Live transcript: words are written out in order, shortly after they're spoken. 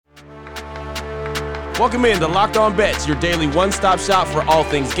Welcome in to Locked On Bets, your daily one-stop shop for all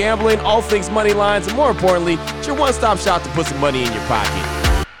things gambling, all things money lines, and more importantly, it's your one-stop shop to put some money in your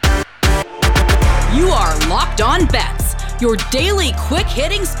pocket. You are Locked On Bets, your daily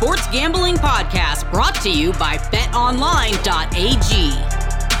quick-hitting sports gambling podcast brought to you by BetOnline.ag.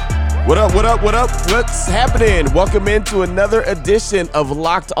 What up? What's happening? Welcome into another edition of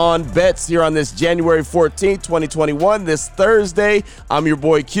Locked On Bets here on this January 14th, 2021, this Thursday. I'm your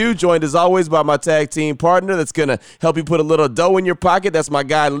boy Q, joined as always by my tag team partner that's going to help you put a little dough in your pocket. That's my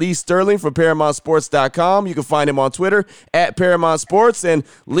guy Lee Sterling from ParamountSports.com. You can find him on Twitter at Paramount Sports. And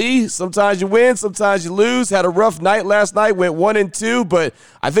Lee, sometimes you win, sometimes you lose. Had a rough night last night, went 1-2, but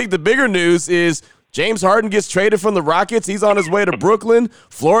I think the bigger news is James Harden gets traded from the Rockets. He's on his way to Brooklyn.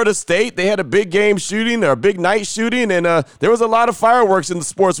 Florida State, they had a big game shooting, or a big night shooting, and there was a lot of fireworks in the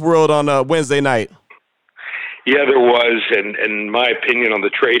sports world on Wednesday night. Yeah, there was, and my opinion on the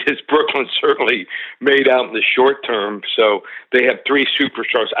trade is Brooklyn certainly made out in the short term. So they have three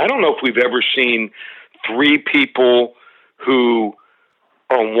superstars. I don't know if we've ever seen three people who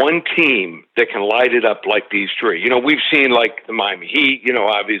are on one team that can light it up like these three. You know, we've seen like the Miami Heat, you know,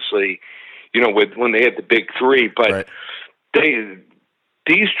 obviously, you know, when they had the big three, but right.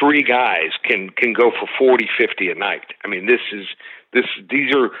 These three guys can go for 40, 50 a night. I mean, these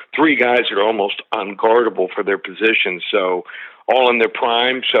are three guys that are almost unguardable for their positions. So all in their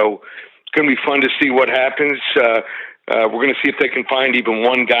prime. So it's going to be fun to see what happens. We're going to see if they can find even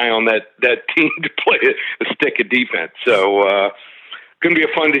one guy on that team to play a stick of defense. So going to be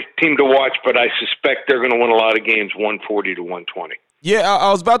a fun team to watch, but I suspect they're going to win a lot of games, 140 to 120. Yeah, I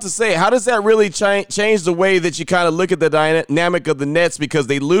was about to say, how does that really change the way that you kind of look at the dynamic of the Nets? Because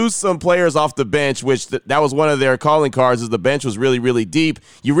they lose some players off the bench, which that was one of their calling cards, is the bench was really, really deep.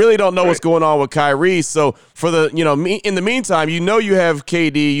 You really don't know what's going on with Kyrie. So for the, in the meantime, you have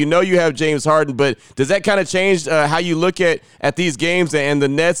KD, you have James Harden, but does that kind of change how you look at these games and the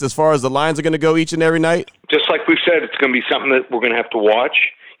Nets as far as the lines are going to go each and every night? Just like we've said, it's going to be something that we're going to have to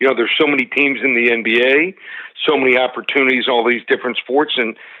watch. You know, there's so many teams in the NBA, so many opportunities, all these different sports.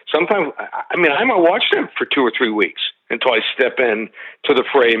 And sometimes, I might watch them for 2 or 3 weeks until I step in to the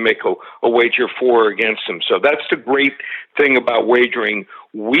fray and make a wager for or against them. So that's the great thing about wagering.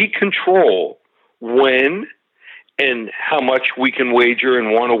 We control when and how much we can wager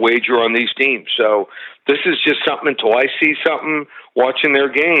and want to wager on these teams. So this is just something until I see something watching their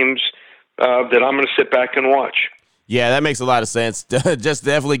games that I'm going to sit back and watch. Yeah, that makes a lot of sense. Just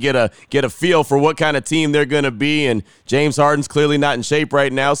definitely get a feel for what kind of team they're going to be. And James Harden's clearly not in shape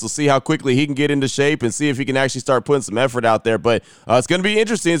right now, so see how quickly he can get into shape and see if he can actually start putting some effort out there. But it's going to be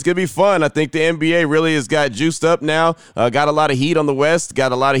interesting. It's going to be fun. I think the NBA really has got juiced up now. Got a lot of heat on the West,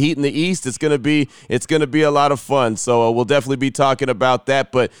 got a lot of heat in the East. It's going to be a lot of fun. So we'll definitely be talking about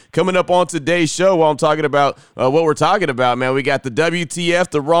that. But coming up on today's show, while I'm talking about what we're talking about, man, we got the WTF,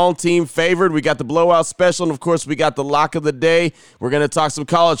 the wrong team favored. We got the blowout special, and of course, we got the lock of the day. We're going to talk some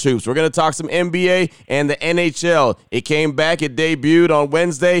college hoops. We're going to talk some NBA and the NHL. It came back. It debuted on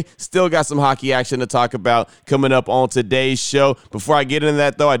Wednesday. Still got some hockey action to talk about coming up on today's show. Before I get into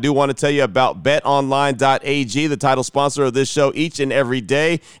that, though, I do want to tell you about BetOnline.ag, the title sponsor of this show each and every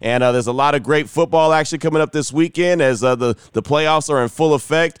day. And there's a lot of great football action coming up this weekend as the playoffs are in full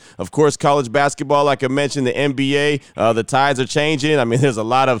effect. Of course, college basketball, like I mentioned, the NBA, the tides are changing. I mean, there's a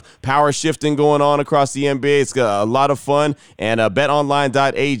lot of power shifting going on across the NBA. It's got a lot of fun, and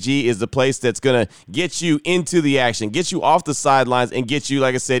BetOnline.ag is the place that's going to get you into the action, get you off the sidelines, and get you,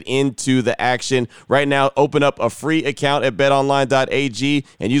 like I said, into the action. Right now, open up a free account at BetOnline.ag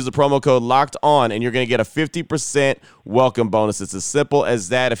and use the promo code LOCKEDON, and you're going to get a 50% welcome bonus. It's as simple as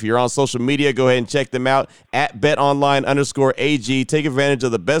that. If you're on social media, go ahead and check them out at BetOnline_AG. Take advantage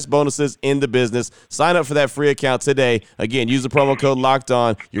of the best bonuses in the business. Sign up for that free account today. Again, use the promo code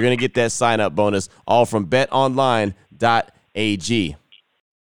LOCKEDON. You're going to get that sign-up bonus, all from BetOnline.ag.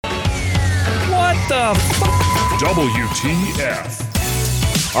 What the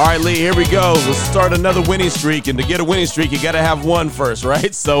WTF? All right, Lee, here we go. We'll start another winning streak, and to get a winning streak, you got to have one first,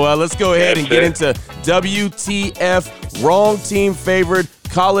 right? So let's go ahead and get into WTF, wrong team favored,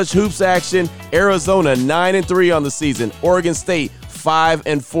 college hoops action. Arizona 9-3 on the season. Oregon State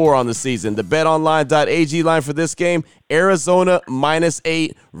 5-4 on the season. The BetOnline.ag line for this game, Arizona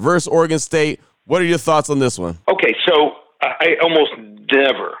 -8 versus Oregon State. What are your thoughts on this one? Okay, so I almost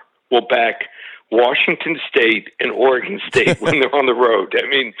never will back Washington State and Oregon State when they're on the road. I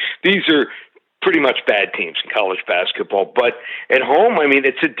mean, these are pretty much bad teams in college basketball. But at home, I mean,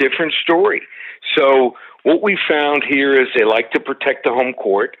 it's a different story. So what we found here is they like to protect the home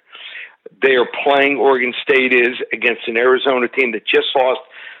court. They are playing Oregon State is against an Arizona team that just lost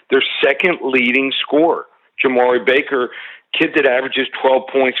their second leading scorer, Jamari Baker, kid that averages 12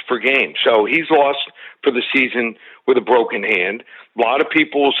 points per game. So he's lost for the season with a broken hand. A lot of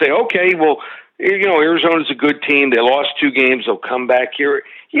people will say, okay, well, Arizona's a good team. They lost 2 games. They'll come back here.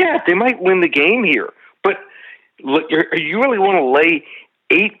 Yeah, they might win the game here. But look, you really want to lay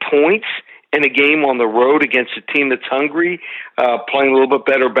 8 points in a game on the road against a team that's hungry, playing a little bit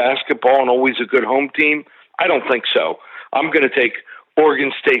better basketball and always a good home team? I don't think so. I'm going to take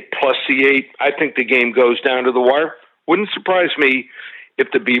Oregon State plus the 8. I think the game goes down to the wire. Wouldn't surprise me if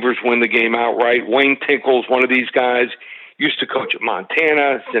the Beavers win the game outright. Wayne Tinkle's one of these guys. Used to coach at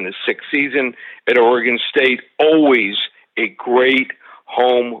Montana. It's in his 6th season at Oregon State. Always a great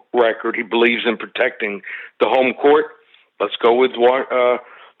home record. He believes in protecting the home court. Let's go with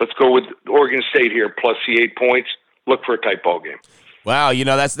Oregon State here, plus the 8 points. Look for a tight ball game. Wow,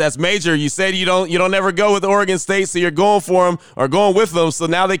 that's major. You said you don't ever go with Oregon State, so you're going for them or going with them. So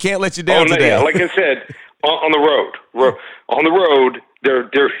now they can't let you down today. Yeah, like I said, on the road,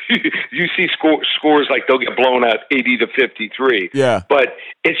 they're you see scores like they'll get blown out 80-53. Yeah, but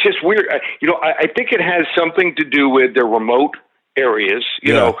it's just weird. I think it has something to do with their remote areas.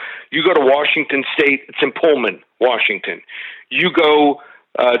 You know, you go to Washington State, it's in Pullman, Washington. You go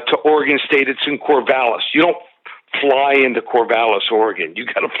to Oregon State, it's in Corvallis. You don't fly into Corvallis, Oregon. You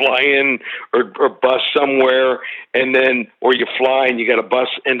got to fly in or bus somewhere, and then, or you fly and you got to bus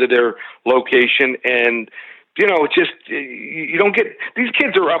into their location. And, you don't get, these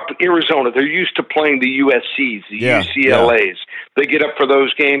kids are up in Arizona. They're used to playing the USCs, the UCLAs. Yeah. They get up for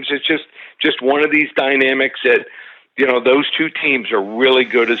those games. It's just one of these dynamics that, those 2 teams are really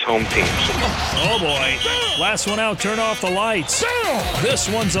good as home teams. Oh, boy. Last one out. Turn off the lights. This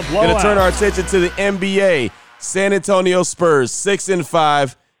one's a blowout. Going to turn our attention to the NBA. San Antonio Spurs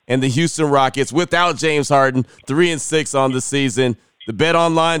 6-5, and the Houston Rockets without James Harden 3-6 on the season. The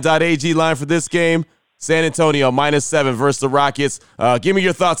BetOnline.ag line for this game: San Antonio -7 versus the Rockets. Give me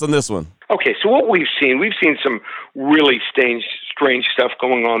your thoughts on this one. Okay, so what we've seen some really strange stuff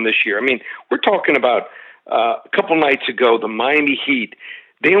going on this year. I mean, we're talking about a couple nights ago, the Miami Heat.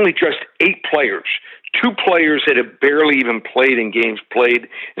 They only dressed 8 players. 2 players that have barely even played in games played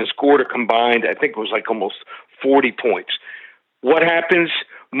and scored a combined, I think it was like almost 40 points. What happens?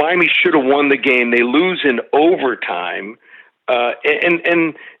 Miami should have won the game. They lose in overtime,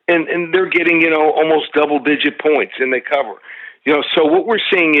 and they're getting almost double-digit points, and they cover. So what we're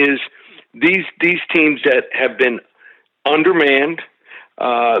seeing is these teams that have been undermanned,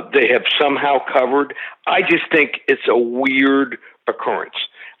 they have somehow covered. I just think it's a weird occurrence.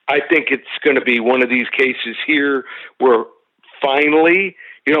 I think it's going to be one of these cases here where finally,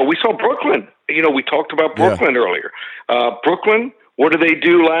 we saw Brooklyn. We talked about Brooklyn earlier. Brooklyn, what did they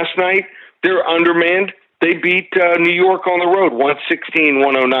do last night? They're undermanned. They beat New York on the road,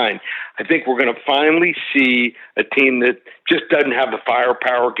 116-109. I think we're going to finally see a team that just doesn't have the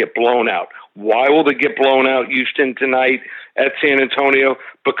firepower get blown out. Why will they get blown out, Houston, tonight at San Antonio?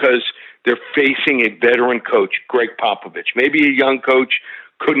 Because they're facing a veteran coach, Greg Popovich. Maybe a young coach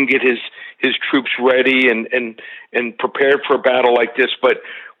couldn't get his troops ready and prepared for a battle like this, but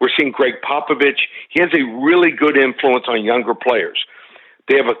we're seeing Greg Popovich. He has a really good influence on younger players.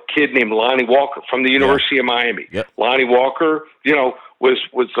 They have a kid named Lonnie Walker from the University of Miami. Yep. Lonnie Walker, was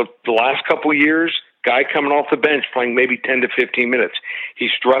the last couple of years, guy coming off the bench playing maybe 10 to 15 minutes.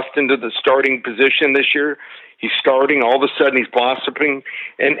 He's thrust into the starting position this year. He's starting. All of a sudden, he's blossoming.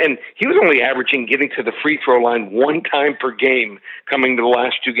 And he was only averaging getting to the free throw line 1 time per game coming to the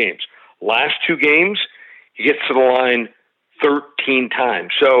last 2 games. Last 2 games, he gets to the line 13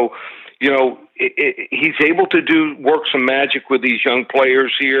 times. So, he's able to work some magic with these young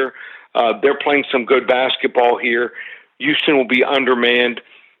players here. They're playing some good basketball here. Houston will be undermanned.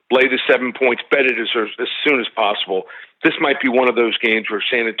 Lay the 7 points. Bet it as soon as possible. This might be one of those games where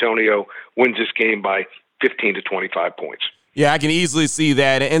San Antonio wins this game by 15 to 25 points. Yeah, I can easily see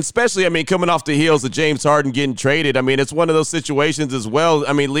that. And especially, coming off the heels of James Harden getting traded, it's one of those situations as well.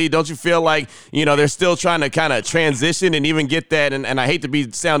 Lee, don't you feel like, they're still trying to kind of transition and even get that, and I hate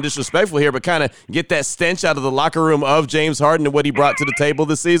to sound disrespectful here, but kind of get that stench out of the locker room of James Harden and what he brought to the table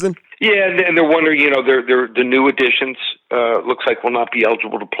this season? Yeah, and they're wondering, they're the new additions looks like will not be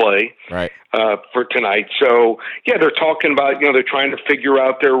eligible to play for tonight. So, yeah, they're talking about, they're trying to figure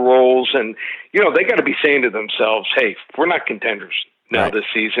out their roles, and, they got to be saying to themselves, hey, we're not contenders now this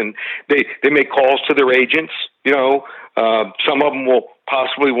season. They make calls to their agents, some of them will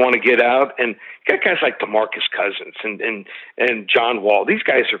possibly want to get out, and got guys like DeMarcus Cousins and John Wall. These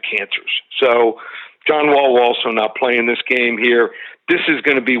guys are cancers. So, John Wall will also not playing this game here. This is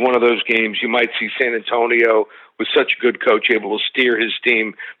going to be one of those games you might see San Antonio with such a good coach able to steer his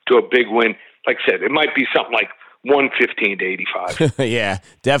team to a big win. Like I said, it might be something like 115 to 85. Yeah,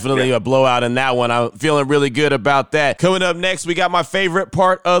 definitely a blowout in that one. I'm feeling really good about that. Coming up next, we got my favorite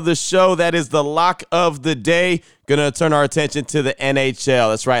part of the show. That is the lock of the day. Going to turn our attention to the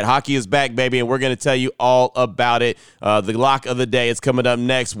NHL. That's right. Hockey is back, baby, and we're going to tell you all about it. The lock of the day is coming up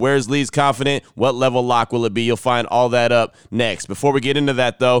next. Where's Lee's confident? What level lock will it be? You'll find all that up next. Before we get into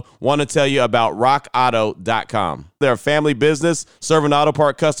that, though, want to tell you about rockauto.com. They're a family business serving auto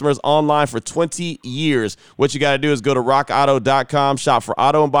part customers online for 20 years. What you got to do is go to rockauto.com, shop for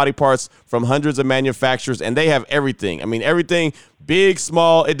auto and body parts from hundreds of manufacturers, and they have everything. I mean, everything. Big,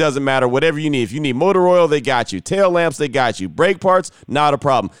 small, it doesn't matter. Whatever you need. If you need motor oil, they got you. Tail lamps, they got you. Brake parts, not a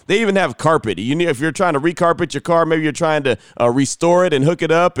problem. They even have carpet. If you're trying to recarpet your car, maybe you're trying to restore it and hook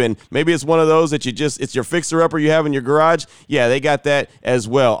it up, and maybe it's one of those that it's your fixer-upper you have in your garage. Yeah, they got that as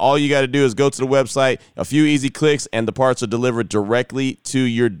well. All you got to do is go to the website, a few easy clicks, and the parts are delivered directly to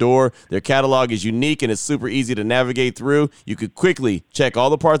your door. Their catalog is unique, and it's super easy to navigate through. You could quickly check all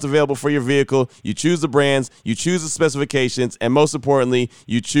the parts available for your vehicle. You choose the brands, you choose the specifications, and most importantly,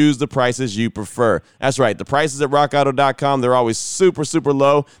 you choose the prices you prefer. That's right. The prices at rockauto.com, they're always super, super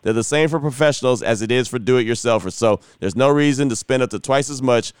low. They're the same for professionals as it is for do-it-yourselfers. So there's no reason to spend up to twice as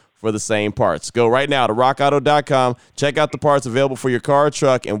much for the same parts. Go right now to rockauto.com, check out the parts available for your car or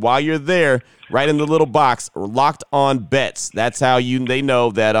truck, and while you're there, right in the little box, Locked On Bets. That's how they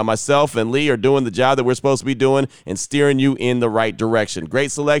know that myself and Lee are doing the job that we're supposed to be doing and steering you in the right direction. Great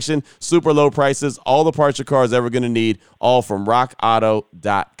selection, super low prices, all the parts your car is ever going to need, all from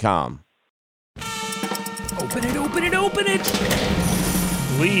rockauto.com. Open it, open it, open it.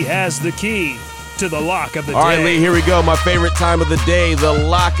 Lee has the key to the lock of the day. All right, Lee, here we go. My favorite time of the day, the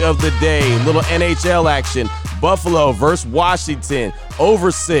lock of the day. Little NHL action. Buffalo versus Washington,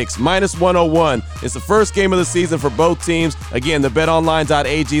 over 6, -101. It's the first game of the season for both teams. Again, the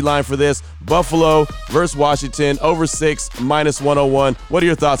betonline.ag line for this. Buffalo versus Washington, over 6, -101. What are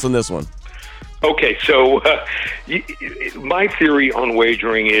your thoughts on this one? Okay, so my theory on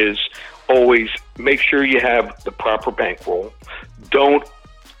wagering is always make sure you have the proper bankroll. Don't,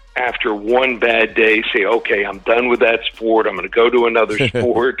 after one bad day, say, okay, I'm done with that sport. I'm going to go to another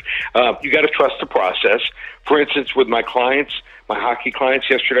sport. You got to trust the process. For instance, with my clients, my hockey clients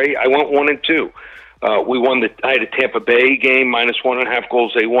yesterday, I went 1-2. I had a Tampa Bay game, -1.5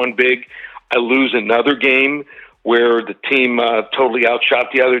 goals. They won big. I lose another game where the team totally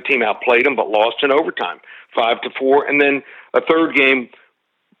outshot the other team, outplayed them, but lost in overtime, 5-4. And then a third game,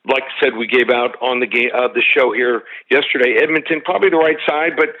 like I said, we gave out on the show here yesterday. Edmonton, probably the right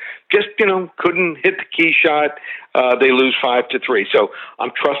side, but just, couldn't hit the key shot. They lose 5-3. So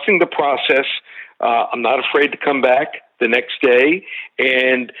I'm trusting the process. I'm not afraid to come back the next day.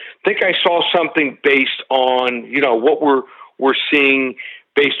 And I think I saw something based on, what we're seeing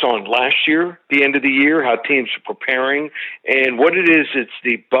based on last year, the end of the year, how teams are preparing. And what it is, it's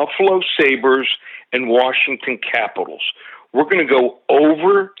the Buffalo Sabres and Washington Capitals. We're going to go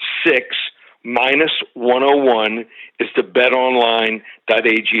over 6, -101 is the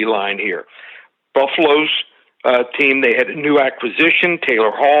betonline.ag line here. Buffalo's team, they had a new acquisition.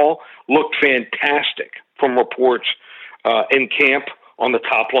 Taylor Hall looked fantastic from reports in camp on the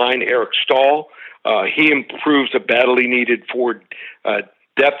top line. Eric Stahl, he improves the badly needed forward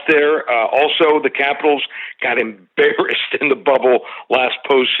depth there. Also, the Capitals got embarrassed in the bubble last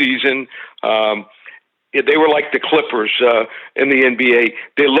postseason. They were like the Clippers in the NBA.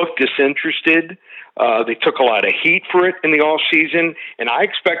 They looked disinterested. They took a lot of heat for it in the offseason, and I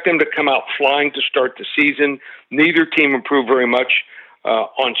expect them to come out flying to start the season. Neither team improved very much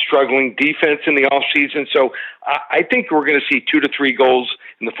on struggling defense in the offseason. So I think we're going to see 2 to 3 goals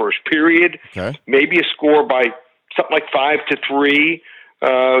in the first period, maybe a score by something like 5-3.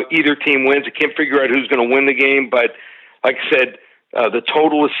 Either team wins. I can't figure out who's going to win the game, but like I said, the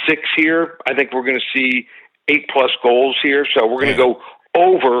total is 6 here. I think we're going to see 8+ goals here. So we're going to go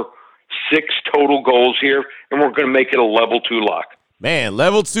over 6 total goals here, and we're going to make it a level 2 lock. Man,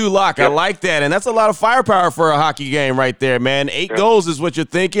 level 2 lock. Yep. I like that. And that's a lot of firepower for a hockey game right there, man. 8 goals is what you're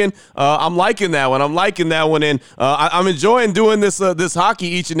thinking. I'm liking that one. And I'm enjoying doing this hockey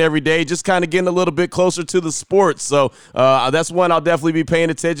each and every day, just kind of getting a little bit closer to the sport. So that's one I'll definitely be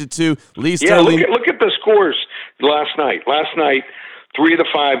paying attention to. Lee Sterling. Yeah, look at the scores last night. Last night, 3 of the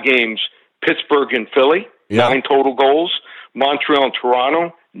 5 games, Pittsburgh and Philly, 9 total goals. Montreal and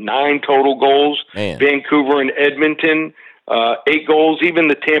Toronto, 9 total goals. Man. Vancouver and Edmonton, 8 goals. Even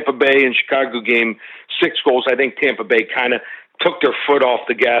the Tampa Bay and Chicago game, 6 goals. I think Tampa Bay kind of took their foot off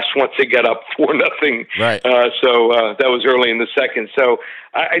the gas once they got up 4-0. Right. So that was early in the second. So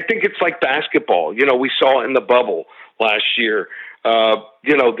I think it's like basketball. We saw it in the bubble last year.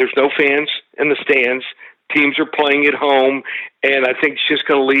 There's no fans in the stands. Teams are playing at home, and I think it's just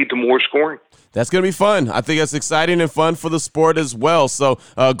going to lead to more scoring. That's going to be fun. I think that's exciting and fun for the sport as well. So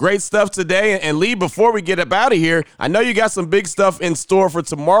great stuff today. And Lee, before we get up out of here, I know you got some big stuff in store for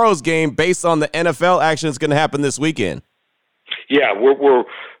tomorrow's game based on the NFL action that's going to happen this weekend. Yeah, we're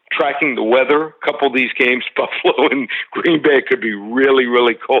tracking the weather. A couple of these games, Buffalo and Green Bay, could be really,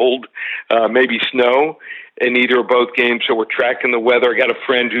 really cold, maybe snow in either or both games. So we're tracking the weather. I got a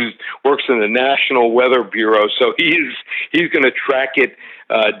friend who works in the National Weather Bureau, so he's going to track it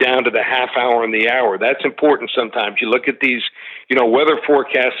down to the half hour and the hour. That's important sometimes. You look at these, weather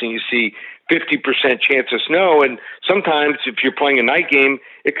forecasts and you see 50% chance of snow, and sometimes if you're playing a night game,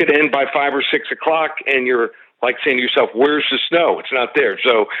 it could end by 5 or 6 o'clock, and you're like saying to yourself, where's the snow? It's not there.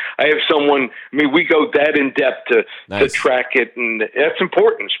 So I have someone, we go that in depth to track it. And that's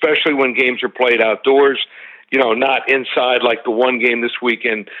important, especially when games are played outdoors, not inside like the one game this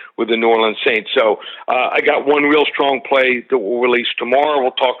weekend with the New Orleans Saints. So I got one real strong play that we'll release tomorrow.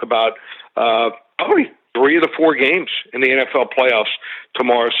 We'll talk about probably 3 of the 4 games in the NFL playoffs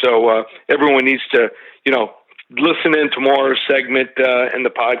tomorrow. So everyone needs to, listen in tomorrow's segment in the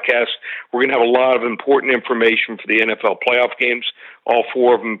podcast. We're going to have a lot of important information for the NFL playoff games, all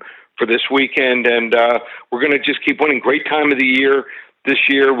 4 of them for this weekend. And we're going to just keep winning. Great time of the year this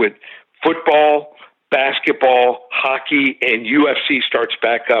year with football, basketball, hockey, and UFC starts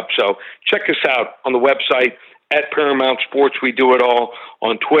back up. So check us out on the website at Paramount Sports. We do it all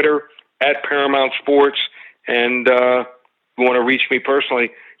on Twitter at Paramount Sports. And if you want to reach me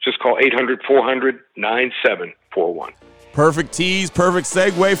personally, just call 800-400-9741. Perfect tease, perfect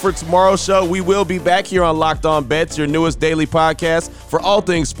segue for tomorrow's show. We will be back here on Locked On Bets, your newest daily podcast for all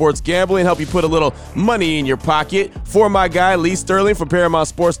things sports gambling, help you put a little money in your pocket. For my guy, Lee Sterling from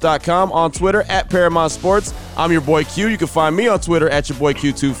ParamountSports.com, on Twitter at Paramount Sports. I'm your boy Q. You can find me on Twitter at your boy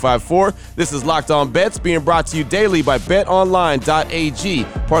Q254. This is Locked On Bets, being brought to you daily by BetOnline.ag,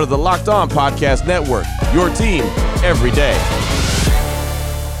 part of the Locked On Podcast Network. Your team every day.